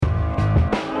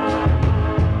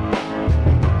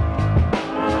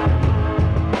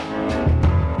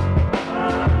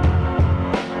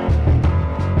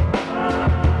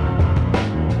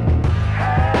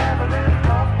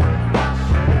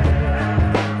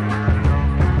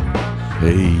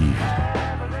Hey,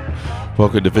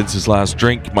 welcome to Vince's Last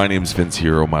Drink. My name's Vince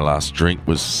Hero. My last drink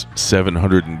was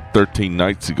 713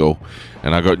 nights ago,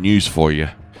 and I got news for you.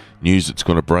 News that's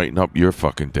going to brighten up your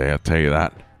fucking day, I'll tell you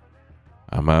that.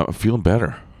 I'm feeling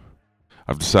better.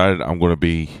 I've decided I'm going to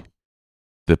be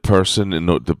the person,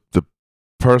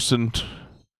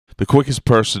 the quickest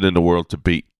person in the world to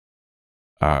beat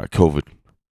COVID.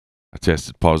 I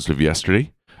tested positive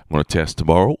yesterday. I'm going to test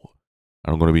tomorrow,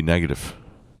 and I'm going to be negative.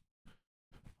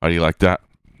 How do you like that?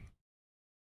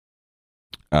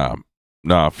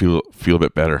 No, I feel a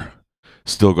bit better.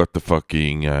 Still got the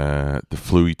fucking the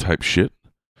flu-y type shit,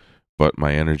 but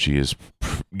my energy is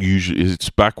it's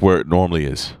back where it normally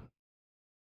is,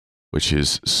 which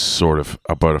is sort of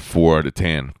about a 4 out of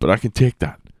 10. But I can take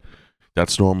that.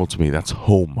 That's normal to me. That's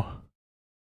home.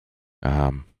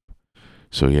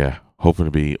 So yeah, hoping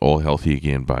to be all healthy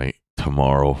again by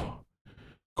tomorrow,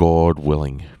 God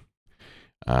willing.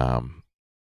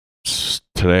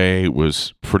 Today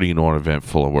was pretty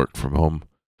non-eventful. I worked from home.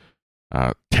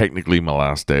 Technically my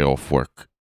last day off work.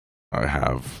 I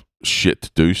have shit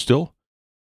to do still,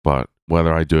 but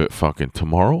whether I do it fucking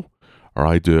tomorrow or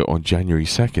I do it on January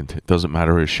 2nd, it doesn't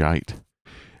matter a shite.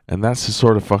 And that's the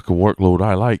sort of fucking workload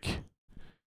I like.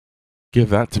 Give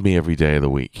that to me every day of the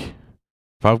week.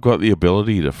 If I've got the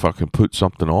ability to fucking put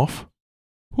something off,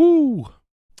 whoo.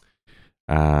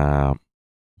 But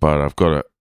I've got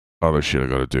other shit I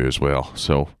got to do as well.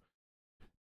 So,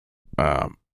 yeah,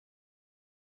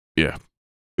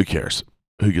 who cares?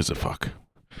 Who gives a fuck?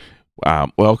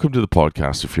 Welcome to the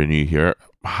podcast. If you're new here,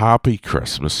 happy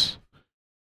Christmas.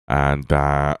 And,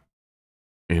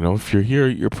 if you're here,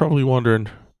 you're probably wondering,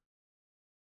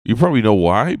 you probably know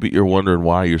why, but you're wondering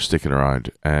why you're sticking around.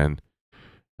 And,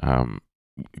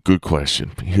 good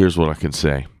question. Here's what I can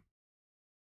say.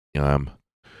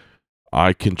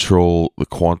 I control the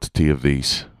quantity of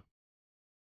these.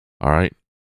 All right?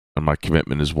 And my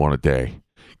commitment is one a day.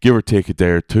 Give or take a day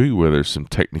or two where there's some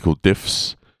technical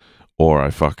diffs or I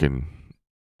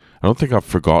don't think I've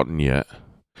forgotten yet.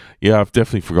 Yeah, I've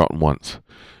definitely forgotten once.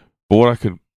 But what I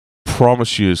can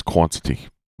promise you is quantity,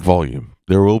 volume.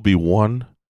 There will be one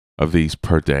of these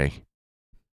per day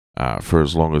for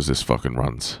as long as this fucking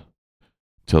runs.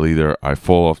 Till either I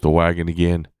fall off the wagon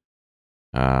again,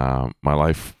 my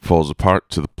life falls apart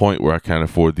to the point where I can't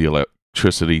afford the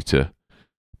electricity to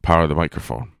power the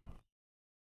microphone.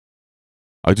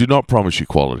 I do not promise you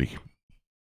quality.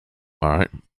 All right?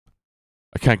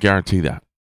 I can't guarantee that.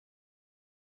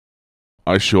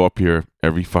 I show up here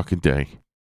every fucking day.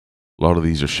 A lot of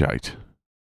these are shite.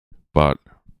 But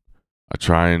I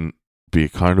try and be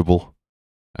accountable.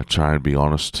 I try and be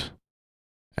honest.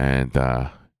 And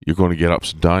you're going to get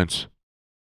ups and downs.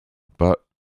 But,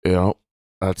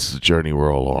 that's the journey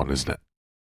we're all on, isn't it?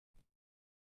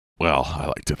 Well, I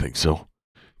like to think so.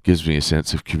 Gives me a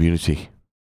sense of community.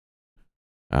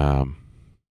 So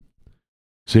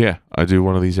yeah, I do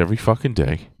one of these every fucking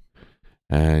day.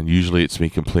 And usually it's me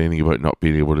complaining about not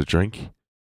being able to drink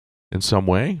in some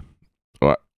way.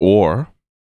 Or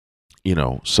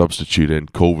substitute in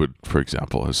COVID, for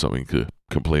example, as something to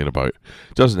complain about.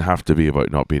 It doesn't have to be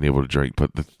about not being able to drink,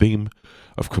 but the theme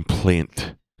of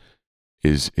complaint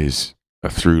is a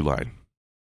through line.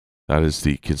 That is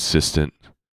the consistent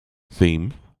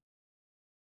theme.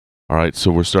 All right,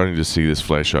 so we're starting to see this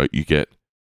flesh out. You get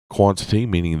quantity,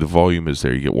 meaning the volume is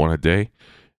there. You get one a day.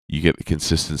 You get the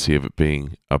consistency of it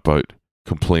being about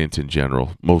complaint in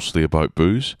general, mostly about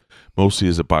booze, mostly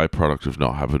as a byproduct of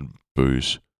not having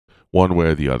booze. One way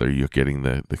or the other, you're getting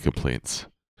the complaints.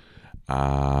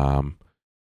 And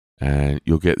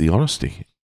you'll get the honesty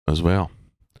as well.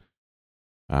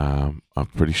 I'm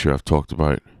pretty sure I've talked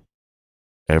about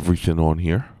everything on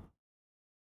here.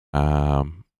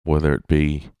 Whether it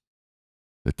be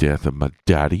the death of my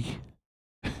daddy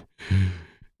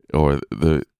or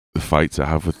the fights I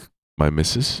have with my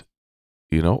missus,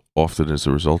 often as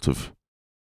a result of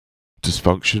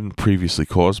dysfunction previously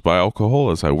caused by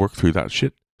alcohol. As I work through that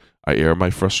shit, I air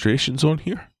my frustrations on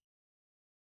here.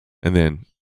 And then,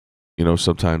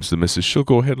 sometimes the missus, she'll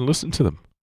go ahead and listen to them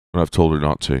when I've told her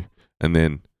not to, and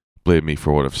then blame me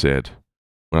for what I've said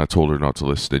when I told her not to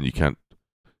listen, and you can't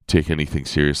take anything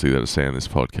seriously that I say on this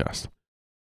podcast.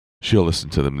 She'll listen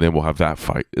to them, and then we'll have that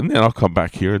fight. And then I'll come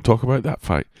back here and talk about that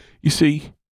fight. You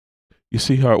see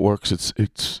how it works?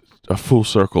 It's a full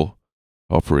circle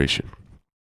operation.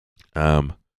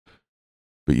 But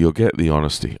you'll get the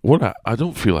honesty. I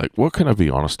don't feel like, what can I be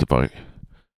honest about?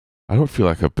 I don't feel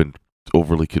like I've been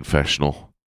overly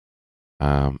confessional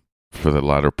for the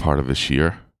latter part of this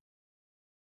year.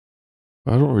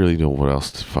 I don't really know what else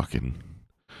to fucking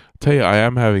tell you. I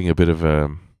am having a bit of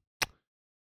a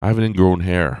I have an ingrown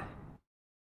hair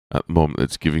at the moment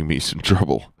that's giving me some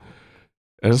trouble.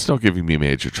 And it's not giving me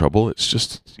major trouble. It's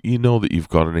just, you know that you've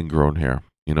got an ingrown hair.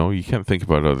 You know, you can't think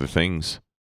about other things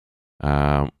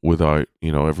without,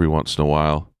 you know, every once in a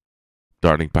while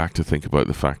darting back to think about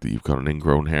the fact that you've got an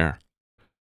ingrown hair.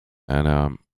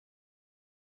 And,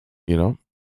 you know,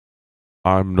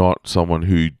 I'm not someone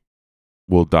who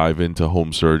will dive into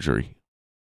home surgery.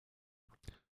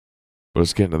 But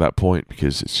it's getting to that point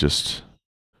because it's just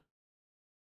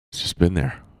been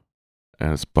there.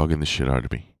 And it's bugging the shit out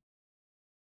of me.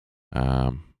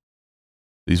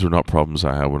 These were not problems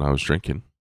I had when I was drinking.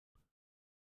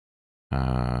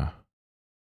 Were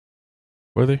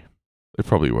they? They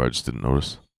probably were. I just didn't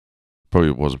notice.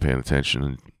 Probably wasn't paying attention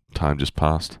and time just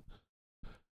passed.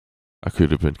 I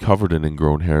could have been covered in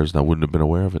ingrown hairs and I wouldn't have been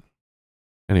aware of it.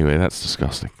 Anyway, that's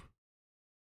disgusting.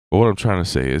 But what I'm trying to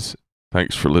say is,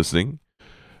 thanks for listening.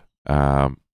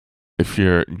 If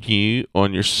you're new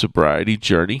on your sobriety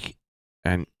journey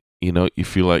and, you know, you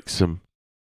feel like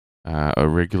a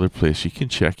regular place you can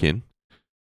check in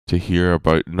to hear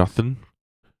about nothing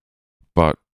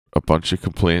but a bunch of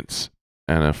complaints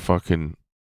and a fucking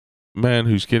man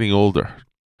who's getting older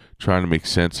trying to make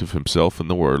sense of himself and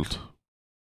the world,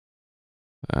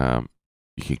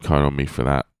 you can count on me for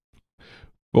that.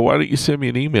 But why don't you send me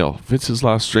an email?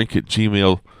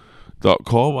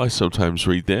 vinceslastdrink@gmail.com. I sometimes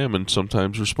read them and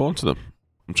sometimes respond to them.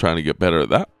 I'm trying to get better at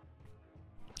that.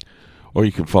 Or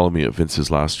you can follow me at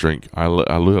Vince's Last Drink. I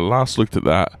last looked at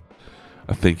that,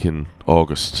 I think, in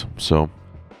August. So,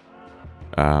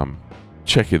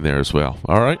 check in there as well.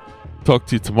 All right? Talk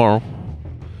to you tomorrow.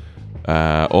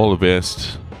 All the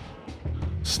best.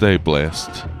 Stay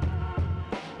blessed.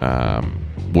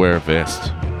 Wear a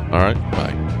vest. All right?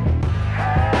 Bye.